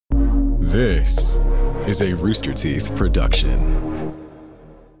This is a Rooster Teeth production.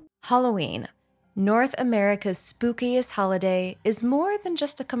 Halloween, North America's spookiest holiday, is more than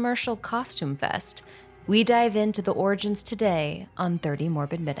just a commercial costume fest. We dive into the origins today on 30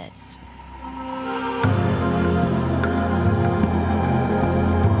 Morbid Minutes.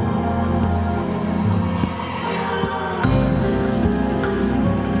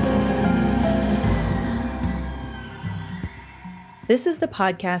 This is the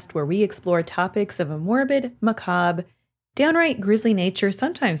podcast where we explore topics of a morbid, macabre, downright grisly nature,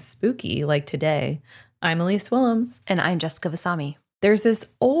 sometimes spooky, like today. I'm Elise Willems. And I'm Jessica Vasami. There's this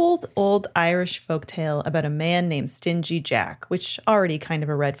old Irish folktale about a man named Stingy Jack, which already kind of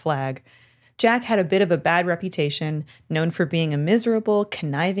a red flag. Jack had a bit of a bad reputation, known for being a miserable,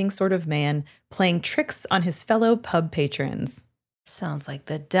 conniving sort of man, playing tricks on his fellow pub patrons. Sounds like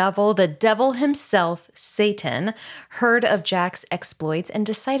the devil himself, Satan, heard of Jack's exploits and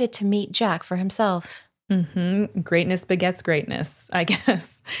decided to meet Jack for himself. Greatness begets greatness, I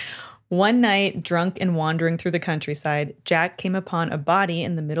guess. One night, drunk and wandering through the countryside, Jack came upon a body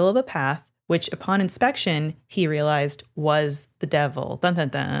in the middle of a path, which upon inspection, he realized was the devil. Dun, dun,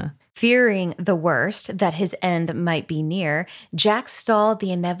 dun. Fearing the worst, that his end might be near, Jack stalled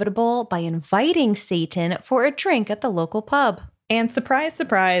the inevitable by inviting Satan for a drink at the local pub. And surprise,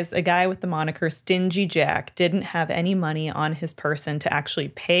 surprise, a guy with the moniker Stingy Jack didn't have any money on his person to actually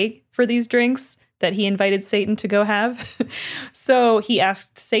pay for these drinks that he invited Satan to go have. So he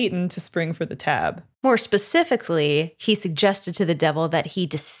asked Satan to spring for the tab. More specifically, he suggested to the devil that he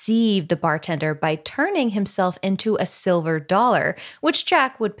deceived the bartender by turning himself into a silver dollar, which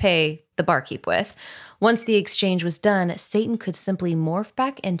Jack would pay the barkeep with. Once the exchange was done, Satan could simply morph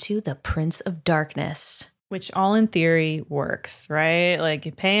back into the Prince of Darkness. Which all in theory works, right? Like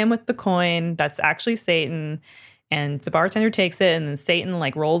you pay him with the coin, that's actually Satan, and the bartender takes it, and then Satan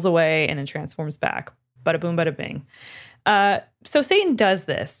like rolls away and then transforms back. Bada boom, bada bing. So Satan does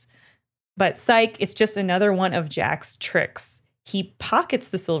this, but psych, it's just another one of Jack's tricks. He pockets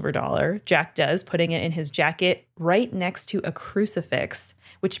the silver dollar, Jack does, putting it in his jacket right next to a crucifix,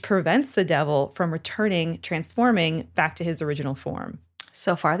 which prevents the devil from transforming back to his original form.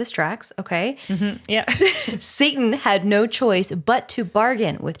 So far, this tracks, okay? Yeah. Satan had no choice but to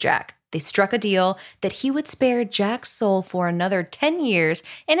bargain with Jack. They struck a deal that he would spare Jack's soul for another 10 years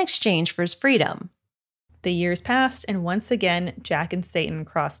in exchange for his freedom. The years passed, and once again, Jack and Satan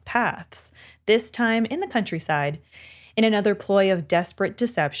crossed paths, this time in the countryside. In another ploy of desperate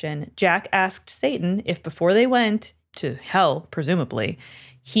deception, Jack asked Satan if before they went, to hell, presumably,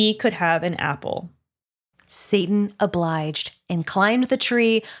 he could have an apple. Satan obliged and climbed the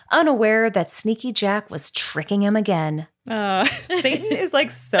tree, unaware that Sneaky Jack was tricking him again. Satan is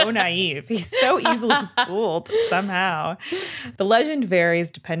like so naive. He's so easily fooled somehow. The legend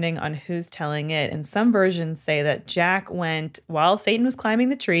varies depending on who's telling it, and some versions say that Jack went while Satan was climbing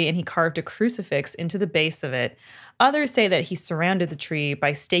the tree and he carved a crucifix into the base of it. Others say that he surrounded the tree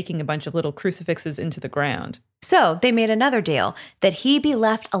by staking a bunch of little crucifixes into the ground. So they made another deal, that he be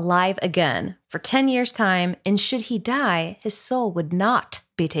left alive again for 10 years' time, and should he die, his soul would not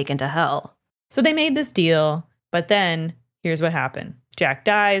be taken to hell. So they made this deal, but then here's what happened. Jack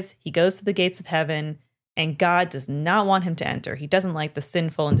dies, he goes to the gates of heaven, and God does not want him to enter. He doesn't like the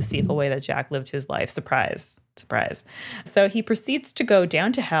sinful and deceitful way that Jack lived his life. Surprise, surprise. So he proceeds to go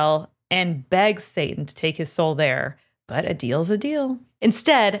down to hell and begs Satan to take his soul there. But a deal's a deal.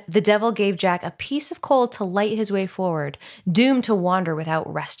 Instead, the devil gave Jack a piece of coal to light his way forward, doomed to wander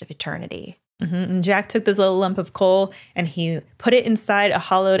without rest of eternity. And Jack took this little lump of coal and he put it inside a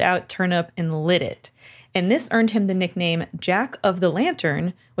hollowed out turnip and lit it. And this earned him the nickname Jack of the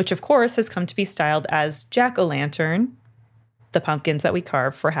Lantern, which of course has come to be styled as Jack-o'-lantern, the pumpkins that we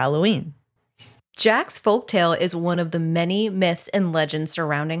carve for Halloween. Jack's folktale is one of the many myths and legends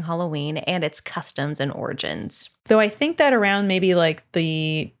surrounding Halloween and its customs and origins. Though I think that around maybe like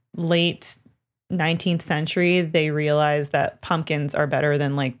the late 19th century, they realized that pumpkins are better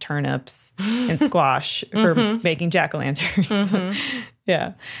than like turnips and squash for making jack-o'-lanterns.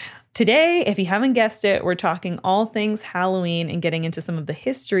 Yeah. Today, if you haven't guessed it, we're talking all things Halloween and getting into some of the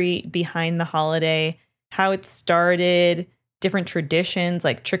history behind the holiday, how it started, different traditions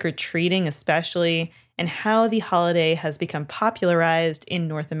like trick-or-treating especially, and how the holiday has become popularized in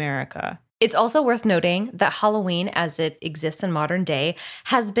North America. It's also worth noting that Halloween, as it exists in modern day,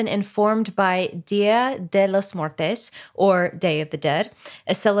 has been informed by Dia de los Muertos, or Day of the Dead,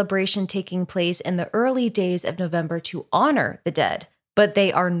 a celebration taking place in the early days of November to honor the dead. But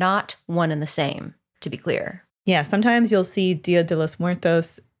they are not one and the same, to be clear. Yeah, sometimes you'll see Dia de los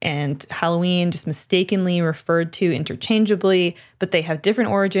Muertos and Halloween just mistakenly referred to interchangeably, but they have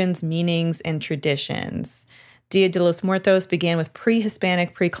different origins, meanings, and traditions. Dia de los Muertos began with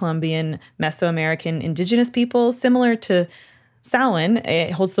pre-Hispanic, pre-Columbian, Mesoamerican indigenous peoples, similar to Samhain.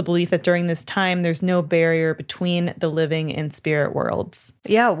 It holds the belief that during this time, there's no barrier between the living and spirit worlds.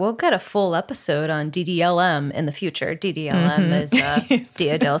 Yeah, we'll get a full episode on DDLM in the future. DDLM is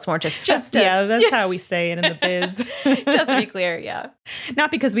Dia de los Muertos. That's how we say it in the biz. Just to be clear, yeah.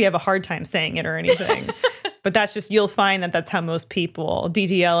 Not because we have a hard time saying it or anything, but that's just, you'll find that that's how most people,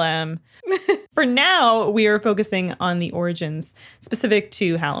 DDLM. For now, we are focusing on the origins specific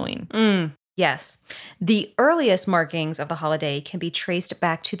to Halloween. Yes. The earliest markings of the holiday can be traced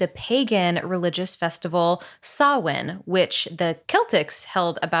back to the pagan religious festival Samhain, which the Celtics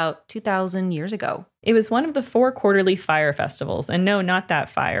held about 2,000 years ago. It was one of the 4 quarterly fire festivals. And no, not that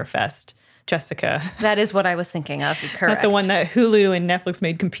Fire Fest, Jessica. That is what I was thinking of. Correct. Not the one that Hulu and Netflix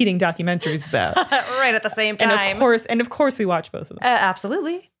made competing documentaries about. Right at the same time. And of course we watch both of them.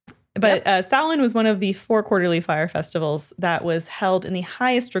 Absolutely. But Samhain was one of the 4 quarterly fire festivals that was held in the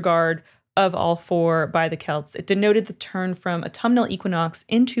highest regard of all 4 by the Celts. It denoted the turn from autumnal equinox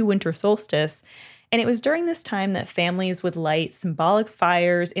into winter solstice. And it was during this time that families would light symbolic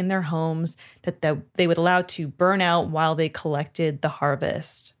fires in their homes that they would allow to burn out while they collected the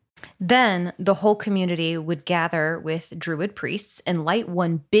harvest. Then the whole community would gather with Druid priests and light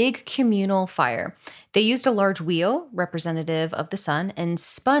one big communal fire. They used a large wheel, representative of the sun, and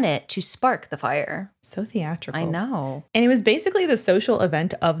spun it to spark the fire. So theatrical. I know. And it was basically the social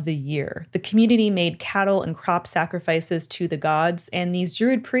event of the year. The community made cattle and crop sacrifices to the gods, and these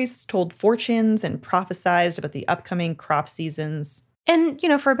Druid priests told fortunes and prophesied about the upcoming crop seasons. And,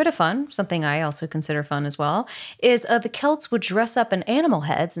 for a bit of fun, something I also consider fun as well, is the Celts would dress up in animal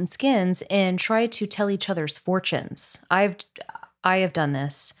heads and skins and try to tell each other's fortunes. I have done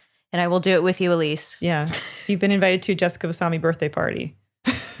this, and I will do it with you, Elise. Yeah. You've been invited to Jessica Vasami birthday party.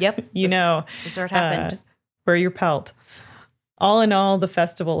 Yep. This is where it happened. Wear your pelt. All in all, the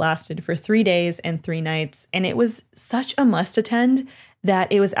festival lasted for 3 days and 3 nights, and it was such a must attend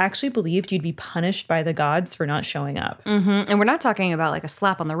that it was actually believed you'd be punished by the gods for not showing up. Mm-hmm. And we're not talking about like a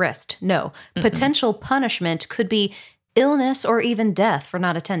slap on the wrist. No. Potential punishment could be illness or even death for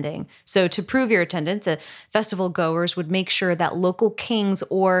not attending. So to prove your attendance, festival goers would make sure that local kings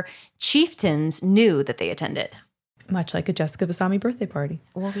or chieftains knew that they attended. Much like a Jessica Vasami birthday party.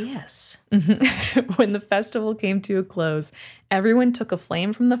 Well, yes. When the festival came to a close, everyone took a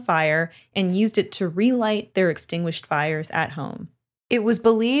flame from the fire and used it to relight their extinguished fires at home. It was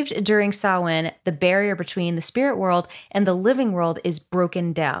believed during Samhain the barrier between the spirit world and the living world is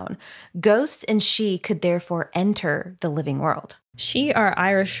broken down. Ghosts and Sidhe could therefore enter the living world. Sidhe are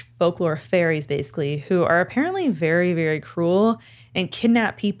Irish folklore fairies, basically, who are apparently very, very cruel and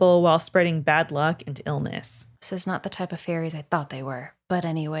kidnap people while spreading bad luck and illness. This is not the type of fairies I thought they were. But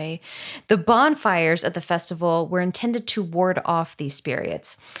anyway, the bonfires at the festival were intended to ward off these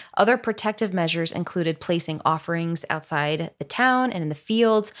spirits. Other protective measures included placing offerings outside the town and in the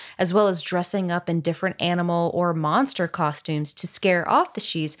fields, as well as dressing up in different animal or monster costumes to scare off the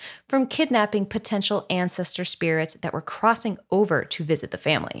Sidhes from kidnapping potential ancestor spirits that were crossing over to visit the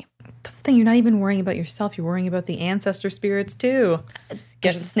family. That's the thing, you're not even worrying about yourself, you're worrying about the ancestor spirits too.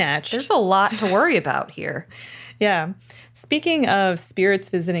 Get snatched. There's a lot to worry about here. Yeah. Speaking of spirits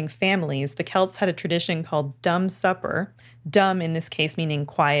visiting families, the Celts had a tradition called dumb supper, dumb in this case meaning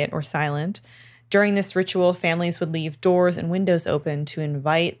quiet or silent. During this ritual, families would leave doors and windows open to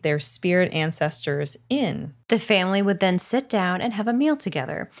invite their spirit ancestors in. The family would then sit down and have a meal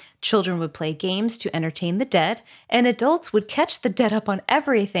together. Children would play games to entertain the dead, and adults would catch the dead up on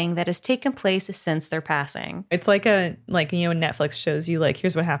everything that has taken place since their passing. It's like Netflix shows you, like,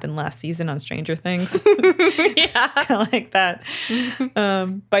 here's what happened last season on Stranger Things. Yeah. Kind of like that.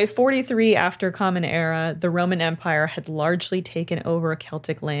 By 43 after Common Era, the Roman Empire had largely taken over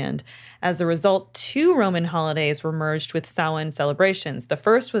Celtic land. As a result, 2 Roman holidays were merged with Samhain celebrations. The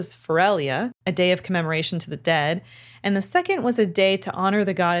first was Feralia, a day of commemoration to the dead, and the second was a day to honor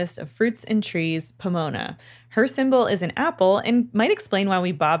the goddess of fruits and trees, Pomona. Her symbol is an apple and might explain why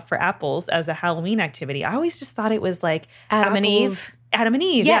we bob for apples as a Halloween activity. I always just thought it was like Adam apples. and Eve. Adam and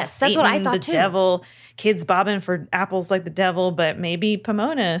Eve, yes. That's Satan, what I thought the too. Devil, kids bobbing for apples like the devil, but maybe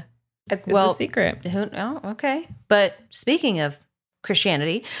Pomona is the secret. Okay. But speaking of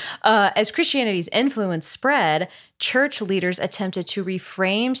Christianity, as Christianity's influence spread, church leaders attempted to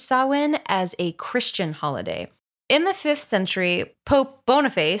reframe Samhain as a Christian holiday. In the 5th century, Pope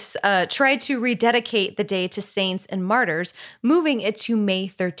Boniface tried to rededicate the day to saints and martyrs, moving it to May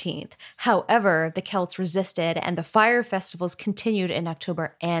 13th. However, the Celts resisted, and the fire festivals continued in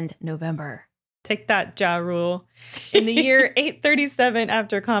October and November. Take that, Ja Rule. In the year 837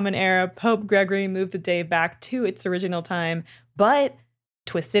 after Common Era, Pope Gregory moved the day back to its original time, but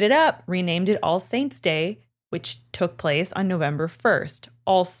twisted it up, renamed it All Saints' Day, which took place on November 1st.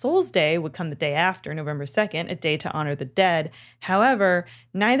 All Souls' Day would come the day after, November 2nd, a day to honor the dead. However,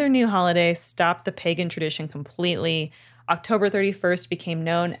 neither new holiday stopped the pagan tradition completely. October 31st became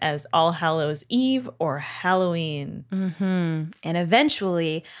known as All Hallows' Eve or Halloween. And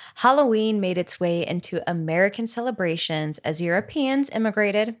eventually, Halloween made its way into American celebrations as Europeans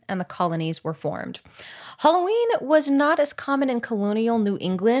immigrated and the colonies were formed. Halloween was not as common in colonial New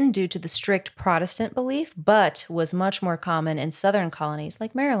England due to the strict Protestant belief, but was much more common in southern colonies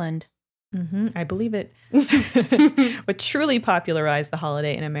like Maryland. I believe it. What truly popularized the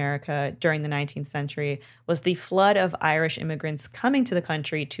holiday in America during the 19th century was the flood of Irish immigrants coming to the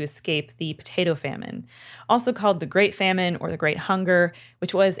country to escape the potato famine, also called the Great Famine or the Great Hunger,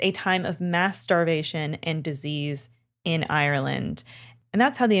 which was a time of mass starvation and disease in Ireland. And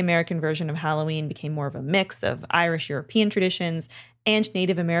that's how the American version of Halloween became more of a mix of Irish European traditions and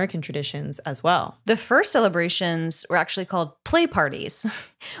Native American traditions as well. The first celebrations were actually called play parties,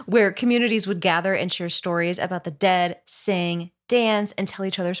 where communities would gather and share stories about the dead, sing, dance, and tell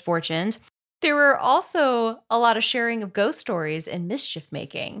each other's fortunes. There were also a lot of sharing of ghost stories and mischief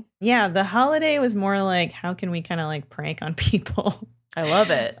making. Yeah, the holiday was more like, how can we kind of like prank on people? I love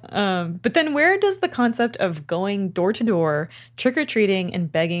it. But then where does the concept of going door to door, trick-or-treating, and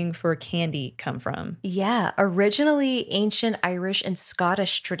begging for candy come from? Yeah, originally ancient Irish and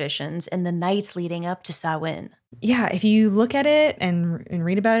Scottish traditions in the nights leading up to Samhain. Yeah, if you look at it and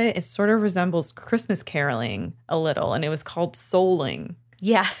read about it, it sort of resembles Christmas caroling a little, and it was called souling.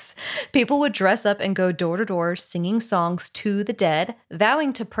 Yes, people would dress up and go door to door singing songs to the dead,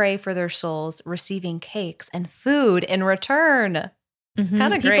 vowing to pray for their souls, receiving cakes and food in return.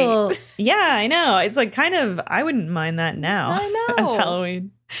 Kind of great. Yeah, I know. It's like kind of, I wouldn't mind that now. I know. As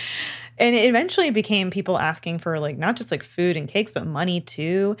Halloween. And it eventually became people asking for like not just like food and cakes, but money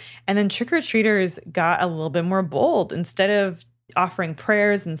too. And then trick-or-treaters got a little bit more bold. Instead of offering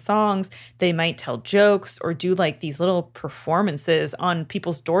prayers and songs, they might tell jokes or do like these little performances on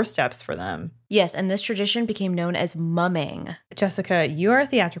people's doorsteps for them. Yes, and this tradition became known as mumming. Jessica, you are a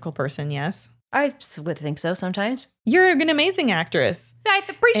theatrical person, yes? I would think so sometimes. You're an amazing actress. I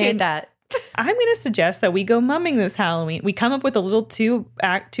appreciate that. I'm going to suggest that we go mumming this Halloween. We come up with a little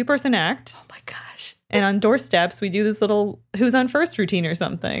two-person act. Oh my gosh. And on doorsteps, we do this little who's on first routine or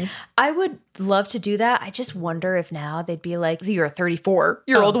something. I would love to do that. I just wonder if now they'd be like, you're a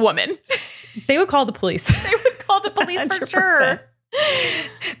 34-year-old woman. They would call the police. They would call the police for sure.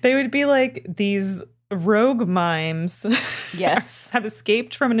 They would be like these rogue mimes. Yes. Have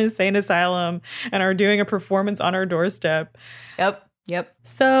escaped from an insane asylum and are doing a performance on our doorstep. Yep.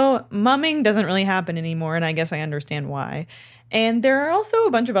 So mumming doesn't really happen anymore, and I guess I understand why. And there are also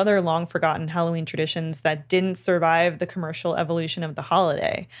a bunch of other long-forgotten Halloween traditions that didn't survive the commercial evolution of the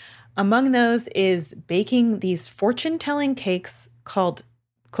holiday. Among those is baking these fortune-telling cakes called,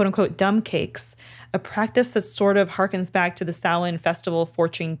 quote-unquote, dumb cakes, a practice that sort of harkens back to the Samhain festival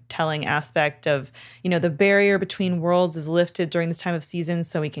fortune-telling aspect of, you know, the barrier between worlds is lifted during this time of season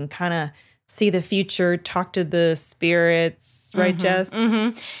so we can kind of see the future, talk to the spirits, right, Jess?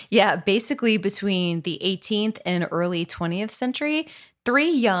 Yeah, basically between the 18th and early 20th century, 3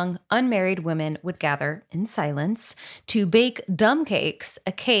 young unmarried women would gather in silence to bake dumb cakes,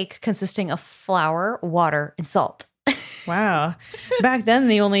 a cake consisting of flour, water, and salt. Wow. Back then,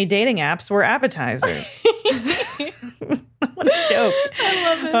 the only dating apps were appetizers. What a joke.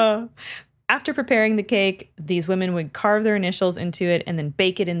 I love it. After preparing the cake, these women would carve their initials into it and then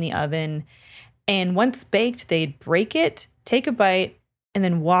bake it in the oven. And once baked, they'd break it, take a bite, and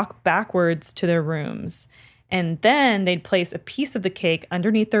then walk backwards to their rooms. And then they'd place a piece of the cake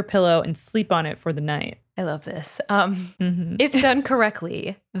underneath their pillow and sleep on it for the night. I love this. If done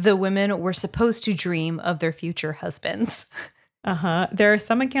correctly, the women were supposed to dream of their future husbands. There are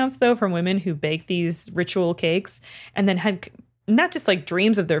some accounts, though, from women who baked these ritual cakes and then had not just like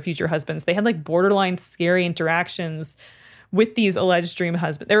dreams of their future husbands. They had like borderline scary interactions with these alleged dream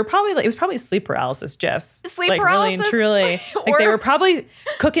husbands. They were probably like, it was probably sleep paralysis, Jess. Sleep like, paralysis? Really and truly. Like they were probably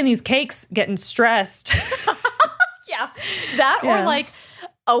cooking these cakes, getting stressed. Yeah. Or like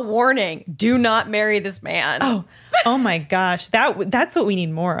a warning, do not marry this man. Oh my gosh. That's what we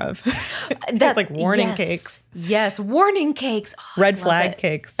need more of. That's like warning cakes. Yes, warning cakes. Oh, Red flag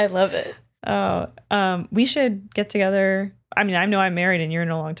cakes. I love it. We should get together. I mean, I know I'm married and you're in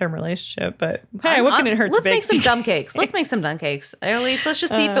a long-term relationship, but hey, what can it hurt to Let's bake make some dumb cakes. Let's make some dumb cakes. Or at least let's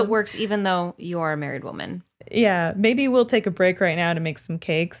just see if it works, even though you are a married woman. Yeah, maybe we'll take a break right now to make some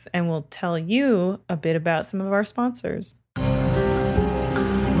cakes and we'll tell you a bit about some of our sponsors.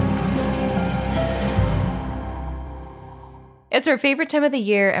 It's our favorite time of the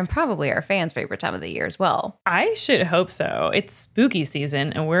year and probably our fans' favorite time of the year as well. I should hope so. It's spooky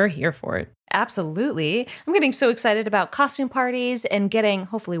season and we're here for it. Absolutely. I'm getting so excited about costume parties and getting,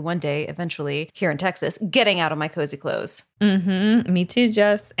 hopefully one day, eventually, here in Texas, getting out of my cozy clothes. Me too,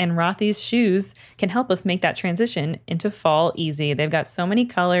 Jess. And Rothy's shoes can help us make that transition into fall easy. They've got so many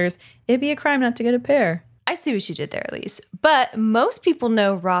colors. It'd be a crime not to get a pair. I see what you did there, Elise. But most people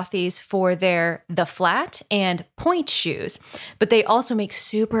know Rothy's for their The Flat and Point shoes. But they also make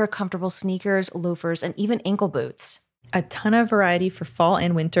super comfortable sneakers, loafers, and even ankle boots. A ton of variety for fall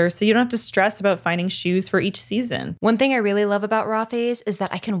and winter, so you don't have to stress about finding shoes for each season. One thing I really love about Rothy's is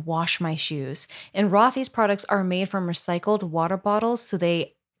that I can wash my shoes. And Rothy's products are made from recycled water bottles, so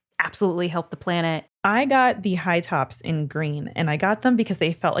they absolutely help the planet. I got the high tops in green, and I got them because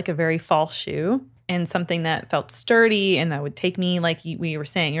they felt like a very fall shoe and something that felt sturdy and that would take me, like we were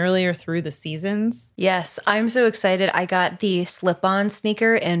saying earlier, through the seasons. Yes, I'm so excited. I got the slip-on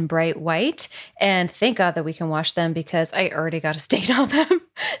sneaker in bright white, and thank God that we can wash them because I already got a stain on them.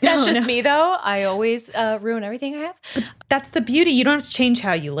 That's just me, though. I always ruin everything I have. But that's the beauty. You don't have to change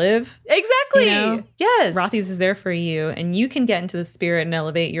how you live. Exactly. You know? Yes. Rothy's is there for you, and you can get into the spirit and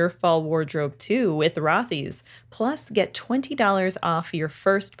elevate your fall wardrobe, too, with Rothy's. Plus, get $20 off your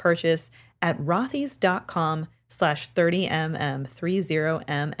first purchase at rothys.com/30mm,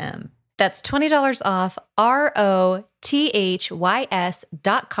 30mm. That's $20 off,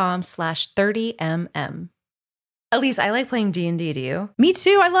 ROTHYS.com/30mm. Elise, I like playing D&D, do you? Me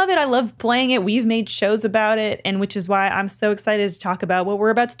too. I love it. I love playing it. We've made shows about it, and which is why I'm so excited to talk about what we're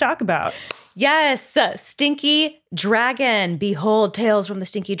about to talk about. Yes, Stinky Dragon. Behold, Tales from the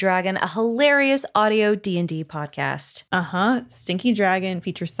Stinky Dragon, a hilarious audio D&D podcast. Stinky Dragon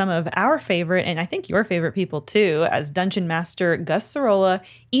features some of our favorite, and I think your favorite people too, as Dungeon Master Gus Sorolla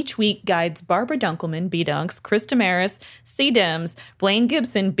each week guides Barbara Dunkelman, B-Dunks, Chris Damaris, C-Dems, Blaine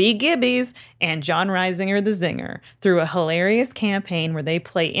Gibson, B-Gibbies, and John Reisinger, the Zinger, through a hilarious campaign where they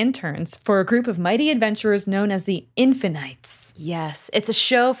play interns for a group of mighty adventurers known as the Infinites. Yes, it's a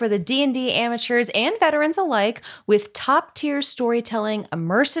show for the D&D amateurs and veterans alike with top-tier storytelling,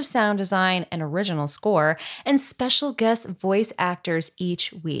 immersive sound design, and original score, and special guest voice actors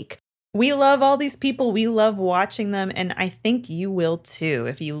each week. We love all these people. We love watching them, and I think you will too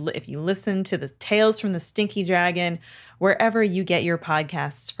if you listen to the Tales from the Stinky Dragon wherever you get your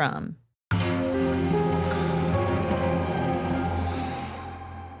podcasts from.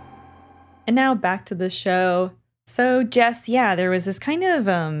 And now back to the show. So, Jess, there was this kind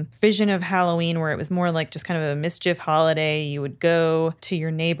of vision of Halloween where it was more like just kind of a mischief holiday. You would go to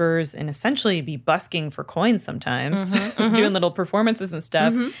your neighbors and essentially be busking for coins sometimes, doing little performances and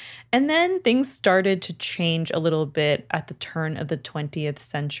stuff. And then things started to change a little bit at the turn of the 20th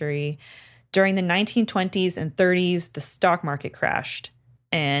century. During the 1920s and 30s, the stock market crashed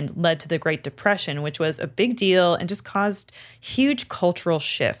and led to the Great Depression, which was a big deal and just caused huge cultural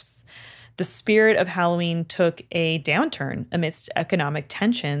shifts. The spirit of Halloween took a downturn amidst economic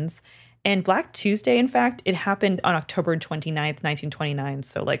tensions. And Black Tuesday, in fact, it happened on October 29th, 1929,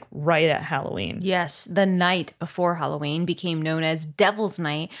 so like right at Halloween. Yes, the night before Halloween became known as Devil's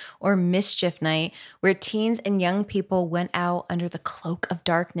Night or Mischief Night, where teens and young people went out under the cloak of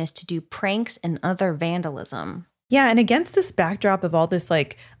darkness to do pranks and other vandalism. Yeah, and against this backdrop of all this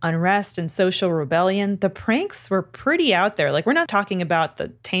like unrest and social rebellion, the pranks were pretty out there. Like, we're not talking about the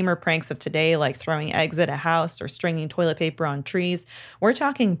tamer pranks of today, like throwing eggs at a house or stringing toilet paper on trees. We're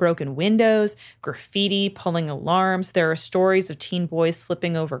talking broken windows, graffiti, pulling alarms. There are stories of teen boys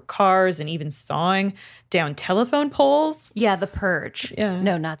flipping over cars and even sawing down telephone poles. Yeah, the Purge. Yeah.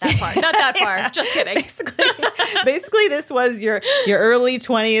 No, not that far. Not that far. Just kidding. Basically, this was your early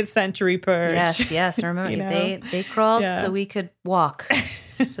 20th century Purge. Yes. Remember, they crawled so we could walk.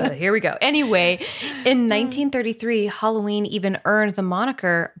 So here we go. Anyway, in 1933, Halloween even earned the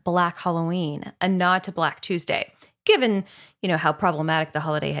moniker Black Halloween, a nod to Black Tuesday, given, how problematic the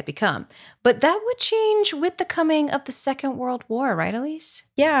holiday had become. But that would change with the coming of the Second World War, right, Elise?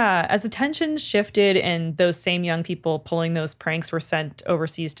 Yeah, as the tensions shifted and those same young people pulling those pranks were sent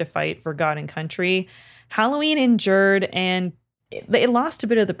overseas to fight for God and country, Halloween endured and it lost a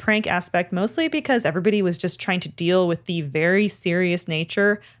bit of the prank aspect, mostly because everybody was just trying to deal with the very serious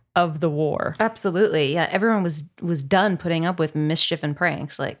nature of the war. Absolutely. Yeah, everyone was done putting up with mischief and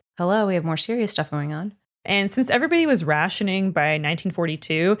pranks. Like, hello, we have more serious stuff going on. And since everybody was rationing by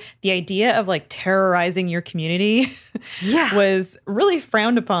 1942, the idea of like terrorizing your community was really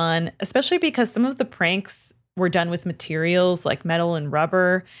frowned upon, especially because some of the pranks were done with materials like metal and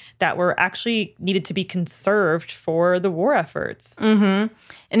rubber that were actually needed to be conserved for the war efforts. Mm-hmm.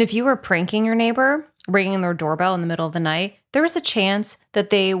 And if you were pranking your neighbor, ringing their doorbell in the middle of the night, there was a chance that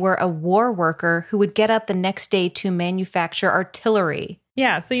they were a war worker who would get up the next day to manufacture artillery.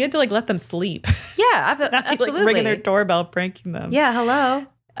 Yeah, so you had to like let them sleep. Yeah, Not absolutely. Like ringing their doorbell, pranking them. Yeah, hello.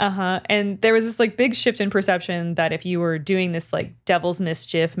 And there was this like big shift in perception that if you were doing this like devil's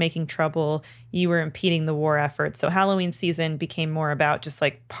mischief, making trouble, you were impeding the war effort. So Halloween season became more about just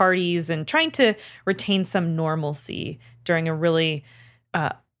like parties and trying to retain some normalcy during a really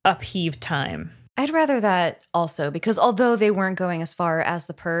upheaved time. I'd rather that also, because although they weren't going as far as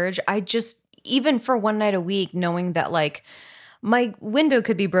the purge, I just, even for one night a week, knowing that like my window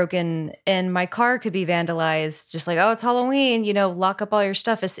could be broken and my car could be vandalized, just like, oh, it's Halloween, you know, lock up all your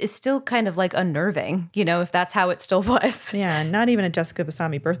stuff is still kind of like unnerving, you know, if that's how it still was. Yeah, not even a Jessica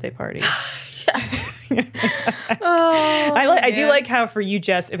Basami birthday party. Yes. I do like how for you,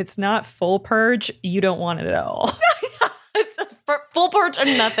 Jess, if it's not full purge, you don't want it at all. It's a full purge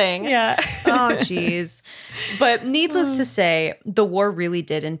and nothing. Yeah. Oh, geez. But needless to say, the war really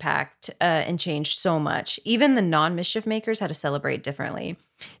did impact and change so much. Even the non-mischief makers had to celebrate differently.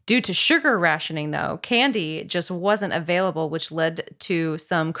 Due to sugar rationing, though, candy just wasn't available, which led to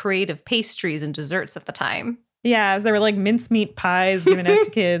some creative pastries and desserts at the time. Yeah, there were like mincemeat pies given out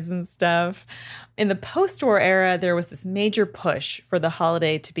to kids and stuff. In the post-war era, there was this major push for the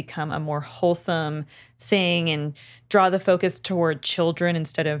holiday to become a more wholesome thing and draw the focus toward children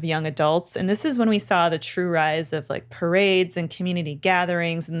instead of young adults. And this is when we saw the true rise of like parades and community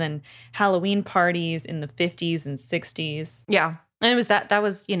gatherings and then Halloween parties in the 50s and 60s. Yeah. And it was that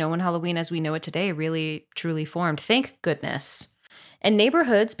was, you know, when Halloween as we know it today really truly formed. Thank goodness. And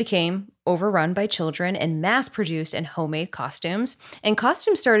neighborhoods became overrun by children and mass-produced and homemade costumes. And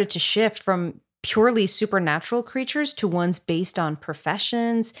costumes started to shift from purely supernatural creatures to ones based on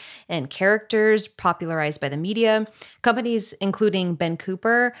professions and characters popularized by the media. Companies, including Ben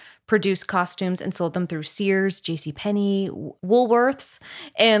Cooper, produced costumes and sold them through Sears, JCPenney, Woolworths,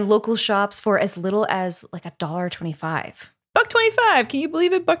 and local shops for as little as like $1.25. $1.25. Can you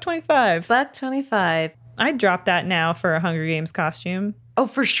believe it? $1.25. $1.25. I'd drop that now for a Hunger Games costume. Oh,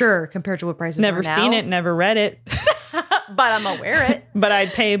 for sure, compared to what prices are now. Never seen it, never read it. But I'm aware it. But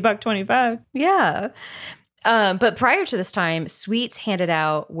I'd pay $1.25. Yeah. But prior to this time, sweets handed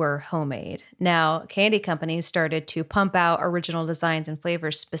out were homemade. Now, candy companies started to pump out original designs and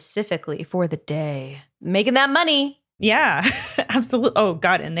flavors specifically for the day, making that money. Yeah, absolutely. Oh,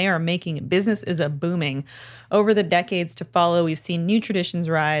 God. And they are making it. Business is a booming. Over the decades to follow, we've seen new traditions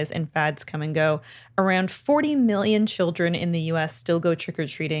rise and fads come and go. Around 40 million children in the U.S. still go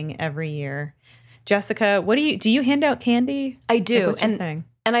trick-or-treating every year. Jessica, what do you hand out candy? I do. Like, what's your thing?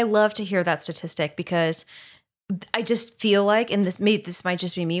 And I love to hear that statistic because I just feel like, and this might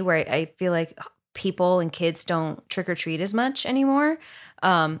just be me, where I feel like people and kids don't trick-or-treat as much anymore.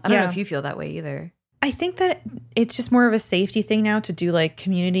 I don't know if you feel that way either. I think that it's just more of a safety thing now to do like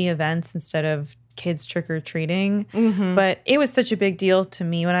community events instead of kids trick-or-treating. Mm-hmm. But it was such a big deal to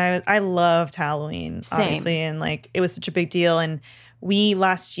me when I loved Halloween, obviously. And like it was such a big deal. And we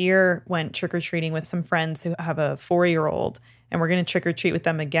last year went trick-or-treating with some friends who have a 4-year-old. And we're going to trick-or-treat with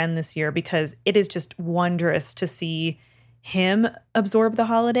them again this year because it is just wondrous to see him absorb the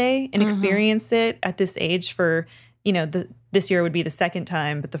holiday and experience it at this age for, you know, this year would be the second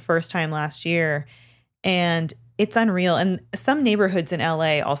time, but the first time last year. And it's unreal. And some neighborhoods in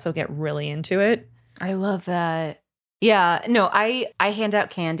LA also get really into it. I love that. Yeah, no, I hand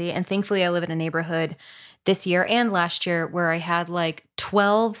out candy. And thankfully I live in a neighborhood this year and last year where I had like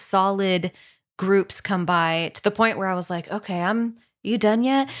 12 solid groups come by to the point where I was like, okay, you done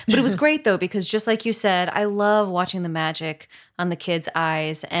yet? But it was great though, because just like you said, I love watching the magic on the kids'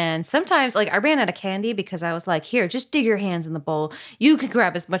 eyes. And sometimes like I ran out of candy because I was like, here, just dig your hands in the bowl. You can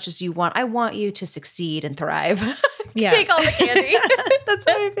grab as much as you want. I want you to succeed and thrive. Take all the candy. That's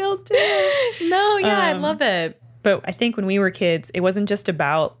how I feel too. No, yeah, I love it. But I think when we were kids, it wasn't just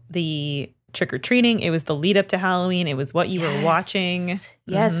about the trick-or-treating. It was the lead up to Halloween. It was what you were watching.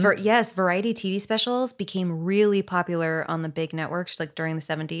 Yes, variety TV specials became really popular on the big networks like during the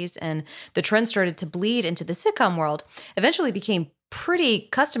 70s, and the trend started to bleed into the sitcom world. Eventually became pretty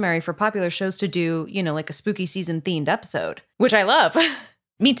customary for popular shows to do, you know, like a spooky season themed episode, which I love.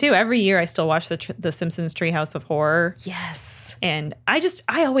 Me too. Every year I still watch the Simpsons Treehouse of Horror. Yes. And I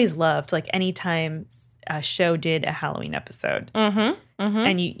always loved like anytime show did a Halloween episode. Mm-hmm. Mm-hmm.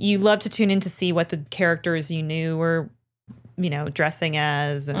 And you love to tune in to see what the characters you knew were, dressing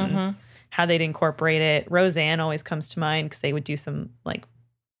as and how they'd incorporate it. Roseanne always comes to mind because they would do some like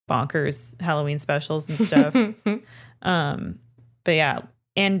bonkers Halloween specials and stuff. But yeah.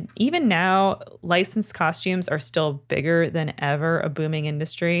 And even now, licensed costumes are still bigger than ever, a booming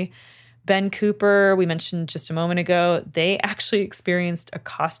industry. Ben Cooper, we mentioned just a moment ago, they actually experienced a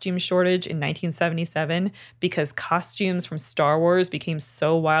costume shortage in 1977 because costumes from Star Wars became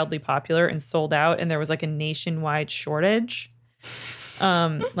so wildly popular and sold out, and there was like a nationwide shortage.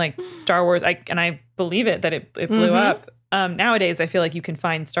 Like Star Wars, I believe it that it blew up. Nowadays, I feel like you can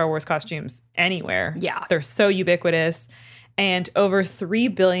find Star Wars costumes anywhere. Yeah. They're so ubiquitous. And over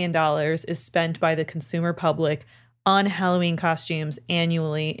 $3 billion is spent by the consumer public on Halloween costumes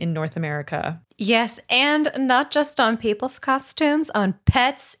annually in North America. Yes, and not just on people's costumes, on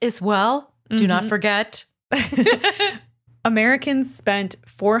pets as well. Do not forget. Americans spent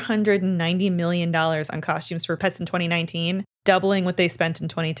 $490 million on costumes for pets in 2019, doubling what they spent in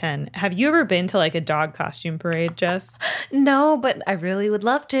 2010. Have you ever been to like a dog costume parade, Jess? No, but I really would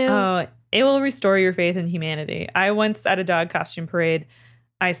love to. Oh, it will restore your faith in humanity. I once at a dog costume parade,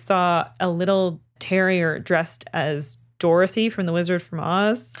 I saw a little terrier dressed as Dorothy from The Wizard from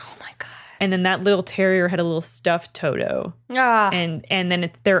Oz. Oh my God. And then that little terrier had a little stuffed Toto. And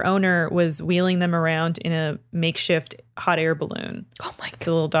then their owner was wheeling them around in a makeshift hot air balloon. Oh my God.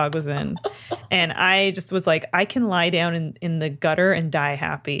 The little dog was in. And I just was like, I can lie down in the gutter and die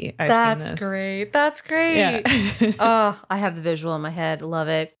happy. I've seen this. Great. That's great. Yeah. Oh, I have the visual in my head. Love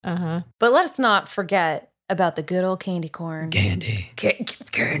it. Uh-huh. But let's not forget about the good old candy corn. Candy.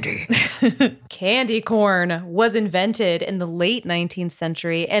 Candy. Candy corn was invented in the late 19th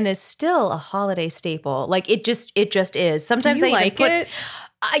century and is still a holiday staple. Like it just is. Sometimes Do you I like even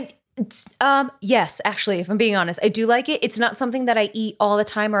put yes, actually, if I'm being honest, I do like it. It's not something that I eat all the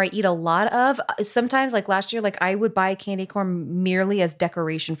time or I eat a lot of. Sometimes like last year, like I would buy candy corn merely as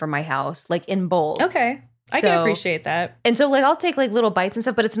decoration for my house, like in bowls. Okay. I can appreciate that. And so like I'll take like little bites and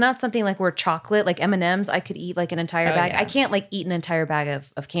stuff, but it's not something like where chocolate, like M&Ms, I could eat like an entire bag. Yeah. I can't like eat an entire bag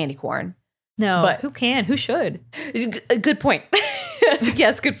of candy corn. No, But- who can? Who should? Good point.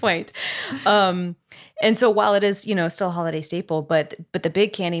 Yes, good point. And so while it is, still a holiday staple, but the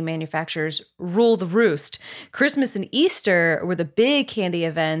big candy manufacturers rule the roost. Christmas and Easter were the big candy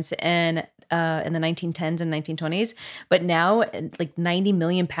events in the 1910s and 1920s. But now like 90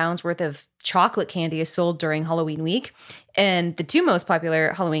 million pounds worth of chocolate candy is sold during Halloween week. And the two most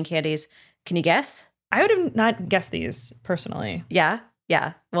popular Halloween candies, can you guess? I would have not guessed these personally. Yeah.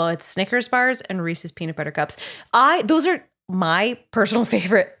 Well, it's Snickers bars and Reese's peanut butter cups. Those are my personal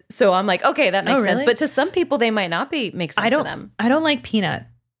favorite. So I'm like, okay, that makes sense. Really? But to some people, they might not make sense to them. I don't like peanut.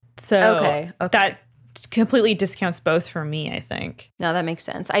 So Okay. that completely discounts both for me, I think. No, that makes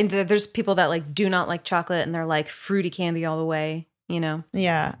sense. There's people that like do not like chocolate and they're like fruity candy all the way,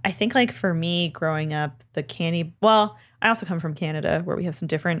 Yeah. I think like for me growing up, the candy, well, I also come from Canada where we have some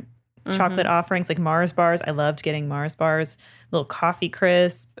different chocolate offerings like Mars bars. I loved getting Mars bars, little coffee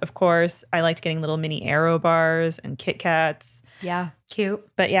crisp, of course. I liked getting little mini Aero bars and Kit Kats. Yeah. Cute.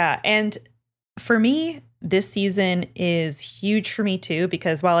 But yeah, and for me, this season is huge for me too,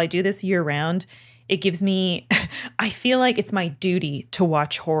 because while I do this year round, it gives me, I feel like it's my duty to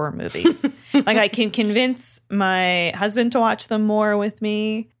watch horror movies. Like I can convince my husband to watch them more with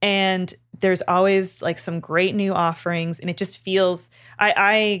me. And there's always like some great new offerings. And it just feels,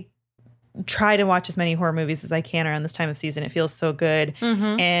 I try to watch as many horror movies as I can around this time of season. It feels so good.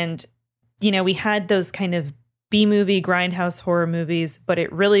 And, we had those kind of B-movie grindhouse horror movies, but it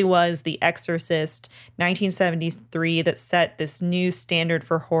really was The Exorcist, 1973, that set this new standard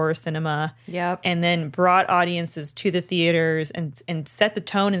for horror cinema. Yep. And then brought audiences to the theaters and set the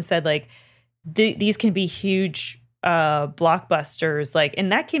tone and said, like, these can be huge blockbusters. Like,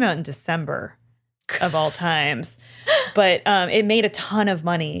 and that came out in December of all times. But it made a ton of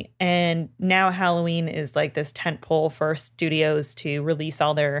money. And now Halloween is like this tentpole for studios to release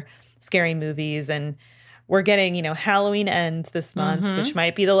all their scary movies. And we're getting, Halloween Ends this month, which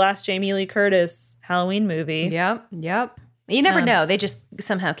might be the last Jamie Lee Curtis Halloween movie. Yep. You never know. They just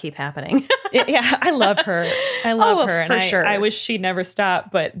somehow keep happening. Yeah, I love her. I love her. For sure. I wish she'd never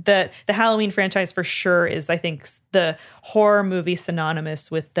stop. But the Halloween franchise for sure is, I think, the horror movie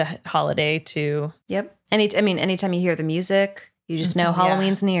synonymous with the holiday too. Yep. Anytime you hear the music, you just know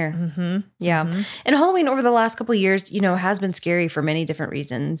Halloween's near. Yeah. And Halloween over the last couple of years, has been scary for many different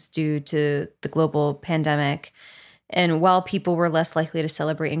reasons due to the global pandemic. And while people were less likely to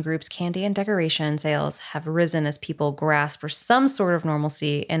celebrate in groups, candy and decoration sales have risen as people grasp for some sort of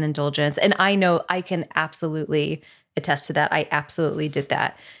normalcy and indulgence. And I know I can absolutely attest to that. I absolutely did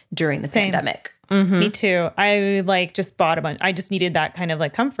that during the pandemic. Mm-hmm. Me too. I just bought a bunch. I just needed that kind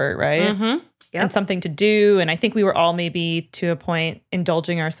of comfort, right? Mm-hmm. Yep. And something to do. And I think we were all maybe to a point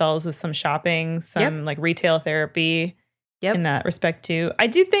indulging ourselves with some shopping, some retail therapy in that respect too. I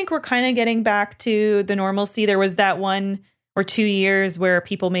do think we're kind of getting back to the normalcy. There was that 1 or 2 years where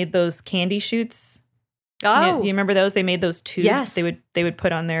people made those candy shoots. Oh, do you remember those? They made those tubes. Yes. They would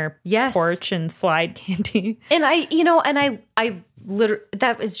put on their porch and slide candy. And I literally,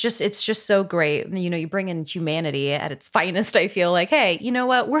 it's just so great. You bring in humanity at its finest. I feel like, hey, you know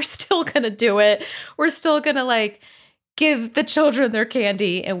what? We're still going to do it. We're still going to give the children their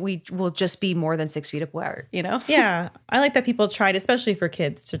candy, and we will just be more than 6 feet apart, Yeah. I like that people tried, especially for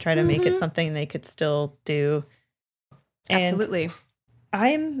kids, to try to make it something they could still do. And absolutely.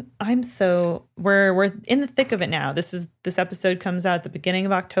 I'm so we're in the thick of it now. This episode comes out at the beginning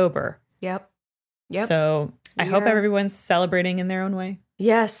of October. Yep. So I hope everyone's celebrating in their own way.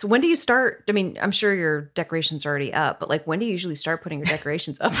 Yes. When do you start? I mean, I'm sure your decorations are already up, but when do you usually start putting your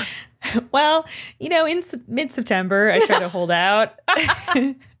decorations up? Well, in mid-September, I try to hold out.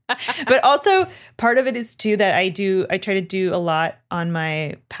 But also part of it is too that I try to do a lot on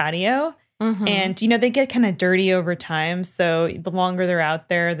my patio. Mm-hmm. And, they get kind of dirty over time. So the longer they're out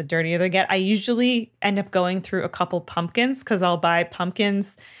there, the dirtier they get. I usually end up going through a couple pumpkins because I'll buy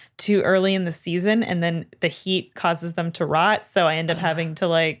pumpkins too early in the season and then the heat causes them to rot. So I end up having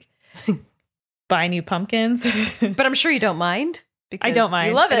to buy new pumpkins. But I'm sure you don't mind. I don't mind.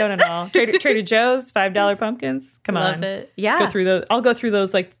 You love it. I don't at all. Trader Joe's, $5 pumpkins. Come on. Love it. Yeah. Go through those. I'll go through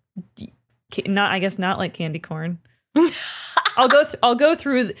those not like candy corn. I go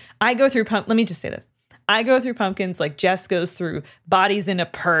through let me just say this. I go through pumpkins like Jess goes through bodies in a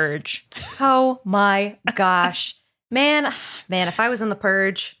purge. Oh my gosh. Man, if I was in the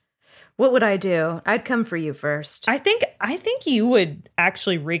purge, what would I do? I'd come for you first. I think you would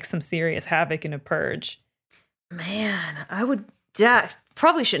actually wreak some serious havoc in a purge. Man, I would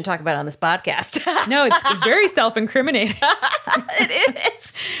probably shouldn't talk about it on this podcast. No, it's very self-incriminating. It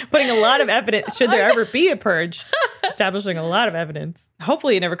is. Putting a lot of evidence, should there ever be a purge, establishing a lot of evidence.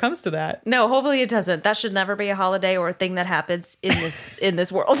 Hopefully it never comes to that. No, hopefully it doesn't. That should never be a holiday or a thing that happens in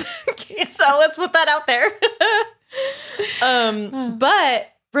this world. So let's put that out there.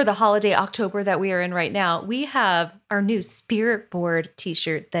 But for the holiday October that we are in right now, we have our new Spirit Board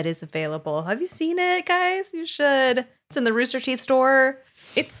t-shirt that is available. Have you seen it, guys? You should. It's in the Rooster Teeth store.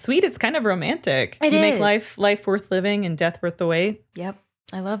 It's sweet. It's kind of romantic. It is. Make life worth living and death worth the wait. Yep.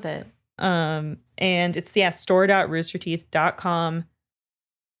 I love it. And it's,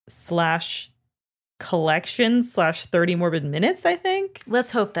 store.roosterteeth.com/collection/30 morbid minutes, I think.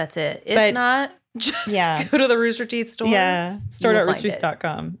 Let's hope that's it. If not, just go to the Rooster Teeth store. Yeah.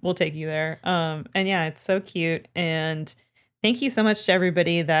 Store.roosterteeth.com. We'll take you there. And yeah, it's so cute. And thank you so much to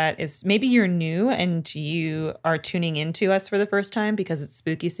everybody that is, maybe you're new and you are tuning into us for the first time because it's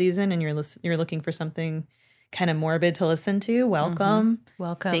spooky season and you're looking for something kind of morbid to listen to. Welcome. Mm-hmm.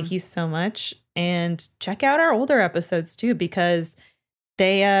 Welcome. Thank you so much. And check out our older episodes too, because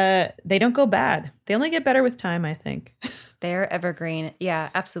they don't go bad. They only get better with time, I think. They're evergreen. Yeah,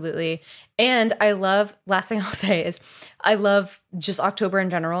 absolutely. And last thing I'll say is I love just October in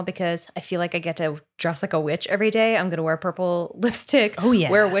general because I feel like I get to dress like a witch every day. I'm going to wear purple lipstick. Oh,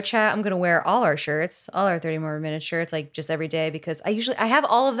 yeah. Wear a witch hat. I'm going to wear all our shirts, all our 30 more minute shirts, just every day because I have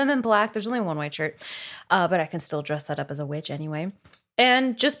all of them in black. There's only one white shirt, but I can still dress that up as a witch anyway.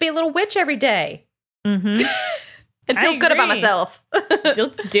 And just be a little witch every day. Mm-hmm. And feel good about myself.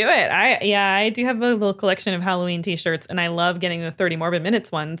 Let's do it. I do have a little collection of Halloween t-shirts and I love getting the 30 morbid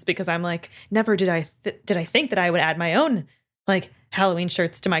minutes ones because I'm like, never did I think that I would add my own Halloween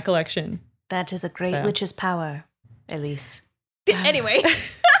shirts to my collection. That is a great witch's power, Elise. Anyway.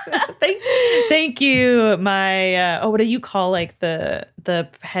 Thank you. My, what do you call the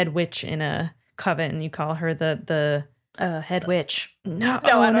head witch in a coven? You call her the head witch. No, I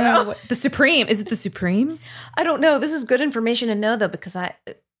don't know. The Supreme. Is it the Supreme? I don't know. This is good information to know, though, because I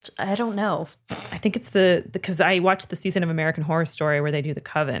don't know. I think it's because I watched the season of American Horror Story where they do the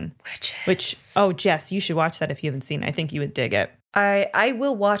coven. Jess, you should watch that if you haven't seen it. I think you would dig it. I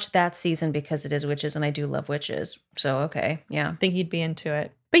will watch that season because it is witches and I do love witches. So, okay. Yeah. I think you'd be into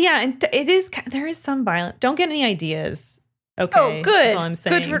it. But yeah, and there is some violence. Don't get any ideas. Okay. Oh, good. That's all I'm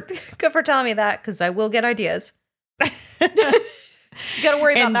saying. Good for telling me that because I will get ideas. You got to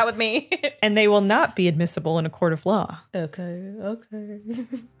worry about that with me. And they will not be admissible in a court of law. Okay.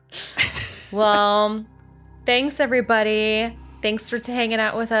 Well, Thanks, everybody. Thanks for hanging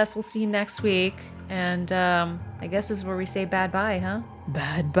out with us. We'll see you next week. And I guess this is where we say bad bye, huh?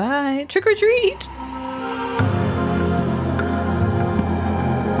 Bad bye. Trick or treat.